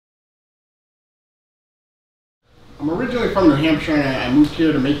I'm originally from New Hampshire, and I moved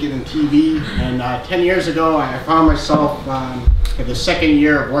here to make it in TV. And 10 years ago, I found myself for the second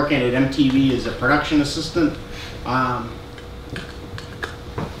year of working at MTV as a production assistant. I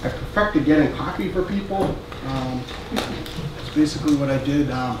perfected getting coffee for people. That's basically what I did.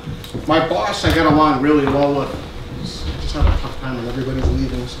 My boss, I got along really well with. I just have a tough time when everybody's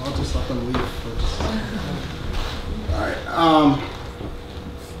leaving, so I'll just let them leave first. All right.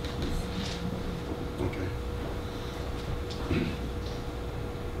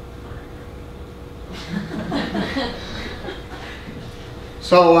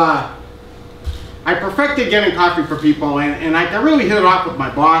 So I perfected getting coffee for people, and I really hit it off with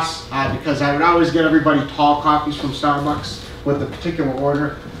my boss because I would always get everybody tall coffees from Starbucks with a particular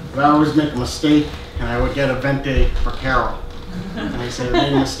order, but I always make a mistake, and I would get a venti for Carol. And I say, I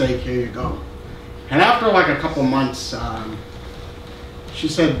made a mistake, here you go. And after like a couple months, she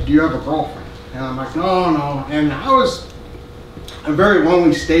said, do you have a girlfriend? And I'm like, no. And I was a very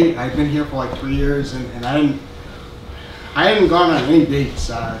lonely state. I'd been here for like 3 years, and I hadn't gone on any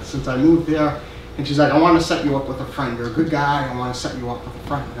dates since I moved there. And she's like, I want to set you up with a friend. You're a good guy. I want to set you up with a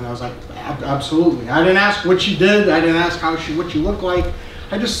friend. And I was like, absolutely. I didn't ask what she did. I didn't ask what she looked like.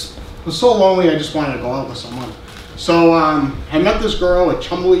 I just was so lonely. I just wanted to go out with someone. So I met this girl at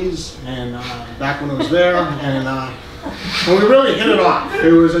Chumley's, and back when I was there, and we really hit it off.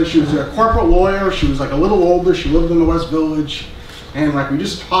 She was a corporate lawyer. She was like a little older. She lived in the West Village. And like we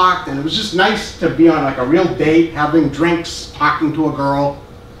just talked, and it was just nice to be on like a real date, having drinks, talking to a girl,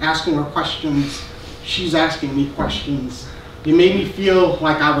 asking her questions. She's asking me questions. It made me feel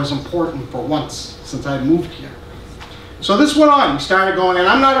like I was important for once since I moved here. So this went on. We started going, and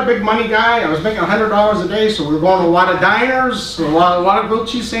I'm not a big money guy. I was making $100 a day, so we were going to a lot of diners, a lot of grilled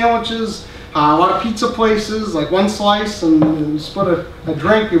cheese sandwiches, a lot of pizza places, like one slice, and we split a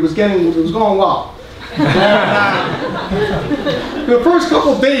drink. It was going well. And, the first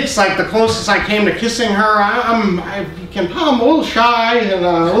couple dates, like the closest I came to kissing her, you can tell I'm a little shy and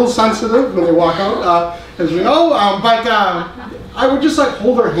a little sensitive when they walk out, as we know. But I would just like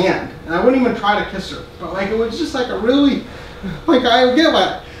hold her hand, and I wouldn't even try to kiss her. But like it was just like a really, like I would get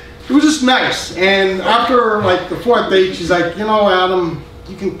like, it was just nice. And after like the fourth date, she's like, you know, Adam,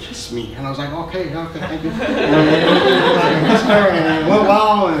 you can kiss me. And I was like, okay, thank you. And I kissed her, and it went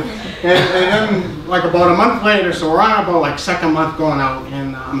well. And then like about a month later, so we're on about like second month going out,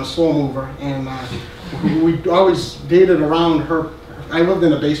 and I'm a slow mover, and we always dated around her. I lived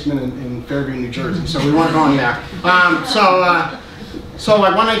in a basement in Fairview, New Jersey, so we weren't going there. So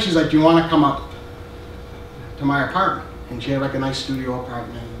like one night she's like, do you want to come up to my apartment? And she had like a nice studio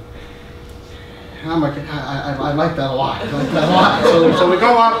apartment. And I'm like, I like that a lot. So we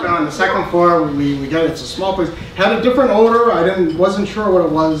go up on the second floor. We get it's a small place. Had a different odor. Wasn't sure what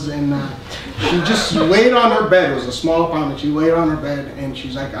it was, and she just laid on her bed. It was a small apartment. She laid on her bed, and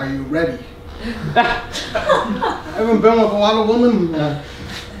she's like, "Are you ready?" I haven't been with a lot of women,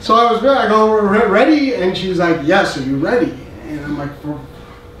 so I was I go, "Ready?" And she's like, "Yes. Are you ready?" And I'm like,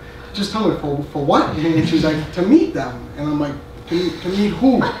 "Just tell me for what?" And she's like, "To meet them." And I'm like, To meet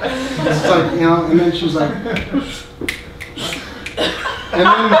who? It's like, you know, and then she's like, and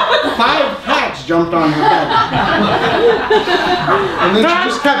then 5 cats jumped on her bed. And then she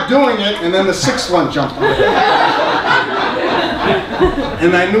just kept doing it, and then the 6th one jumped on her bed.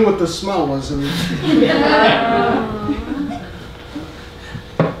 And I knew what the smell was.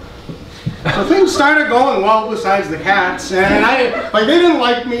 So things started going well besides the cats, and they didn't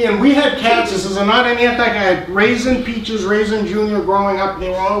like me, and we had cats. This is not an anti-cat. I had Raisin, Peaches, Raisin Jr. growing up. They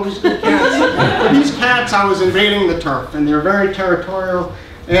were always good cats. But these cats, I was invading the turf, and they're very territorial,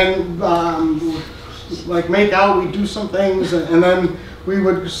 and like make out, we'd do some things, and then we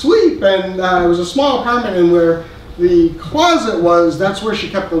would sleep, and it was a small apartment, and where the closet was, that's where she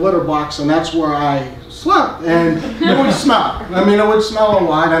kept the litter box, and that's where I slept, and it would smell. I mean, it would smell a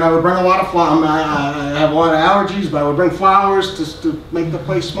lot, and I would bring a lot of flowers. I have a lot of allergies, but I would bring flowers to make the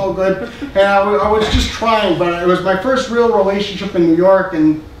place smell good. And I was just trying, but it was my first real relationship in New York,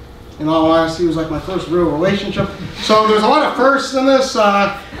 and in all honesty, it was like my first real relationship. So there's a lot of firsts in this,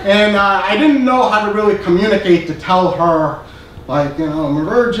 and I didn't know how to really communicate to tell her, like, you know, I'm a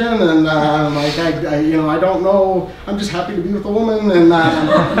virgin, and like, you know, I don't know, I'm just happy to be with a woman, and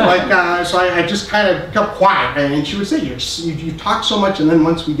so I just kind of kept quiet, and she would say, you talk so much, and then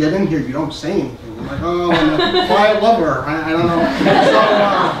once we get in here, you don't say anything. I'm like, oh, well, I love her, I don't know.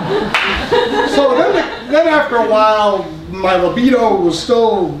 So then after a while, my libido was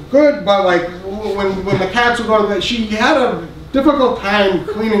still good, but like, when the cats would go to bed, she had a difficult time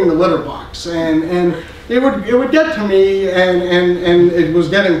cleaning the litter box, and it would get to me, and it was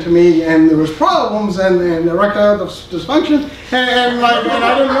getting to me, and there was problems, and erectile dysfunction, and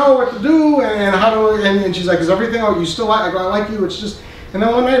I didn't know what to do, and how to, and she's like, is everything, oh, you still like, I go, I like you, it's just, and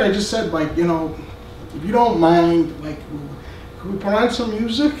then one night I just said, like, you know, if you don't mind, like, can we put on some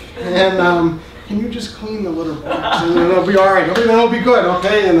music, and can you just clean the litter box, and it'll be all right, everything will be good,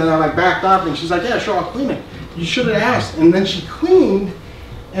 okay, and then I like backed up, and she's like, yeah, sure, I'll clean it. You should have asked, and then she cleaned.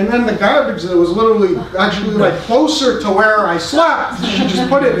 And then the garbage that was literally actually like closer to where I slept, she just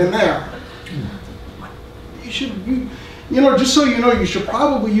put it in there. You should, you know, just so you know, you should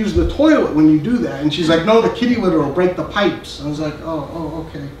probably use the toilet when you do that. And she's like, no, the kitty litter will break the pipes. I was like, oh,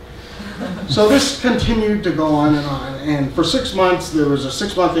 okay. So this continued to go on. And for 6 months, there was a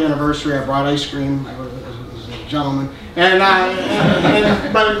 6-month anniversary. I brought ice cream. I was a gentleman.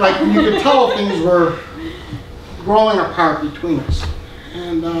 But like you could tell things were growing apart between us.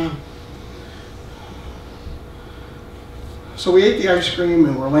 And so we ate the ice cream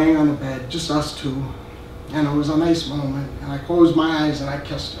and we're laying on the bed, just us two. And it was a nice moment. And I closed my eyes and I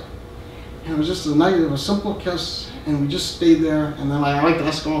kissed her. And it was just a nice, it was a simple kiss. And we just stayed there. And then I like the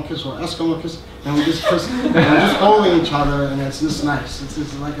Eskimo kiss, and we just kissed. And we're just holding each other, and it's just nice. It's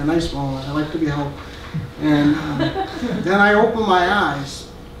like a nice moment. I like to be held. And then I opened my eyes.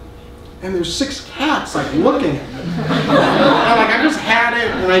 And there's 6 cats like looking at me. And like I just had it,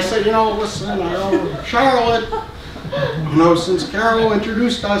 and I said, you know, listen, Charlotte, you know, since Carol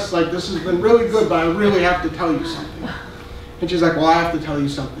introduced us, like this has been really good, but I really have to tell you something. And she's like, well, I have to tell you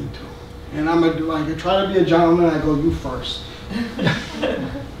something too. And I'm like, I try to be a gentleman. I go, you first.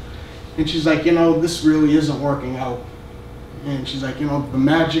 And she's like, you know, this really isn't working out. And she's like, you know, the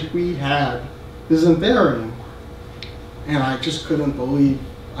magic we had isn't there anymore. And I just couldn't believe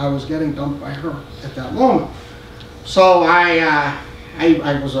I was getting dumped by her at that moment. So I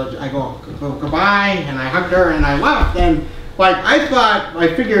go goodbye, and I hugged her, and I left. And like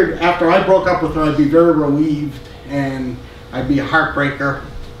I figured after I broke up with her, I'd be very relieved, and I'd be a heartbreaker.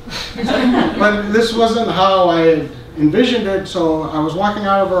 But this wasn't how I had envisioned it. So I was walking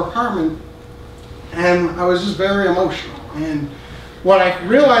out of her apartment, and I was just very emotional. And what I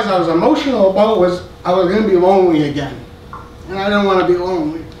realized I was emotional about was I was going to be lonely again. And I didn't want to be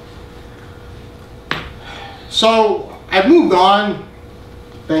lonely. So I moved on.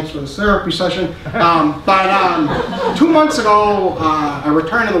 Thanks for this therapy session. 2 months ago, I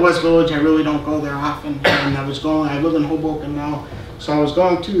returned to the West Village. I really don't go there often. And I live in Hoboken now. So I was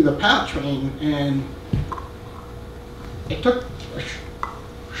going to the PATH train, and I took a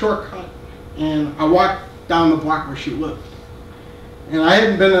shortcut, and I walked down the block where she lived. And I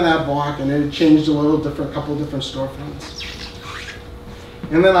hadn't been in that block, and it had changed a couple different storefronts.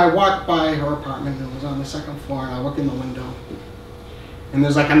 And then I walked by her apartment, and it was on the 2nd floor, and I look in the window. And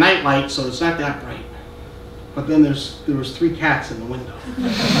there's like a night light, so it's not that bright. But then there was 3 cats in the window.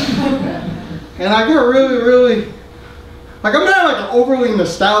 And I got really, like I'm not like an overly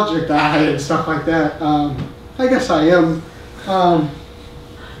nostalgic guy and stuff like that. I guess I am.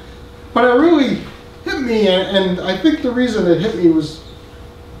 But it really hit me, and I think the reason it hit me was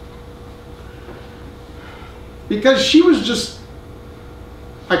because she was just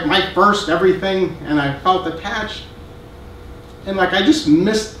like my first everything, and I felt attached. And like I just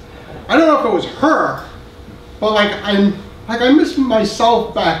missed, I don't know if it was her, but like I missed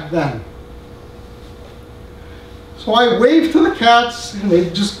myself back then. So I waved to the cats, and they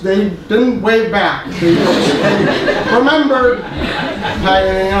didn't wave back. They remembered, and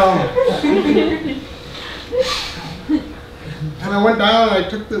I went down and I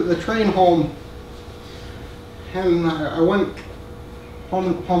took the train home, and I went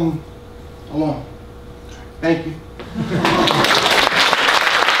home alone. Thank you.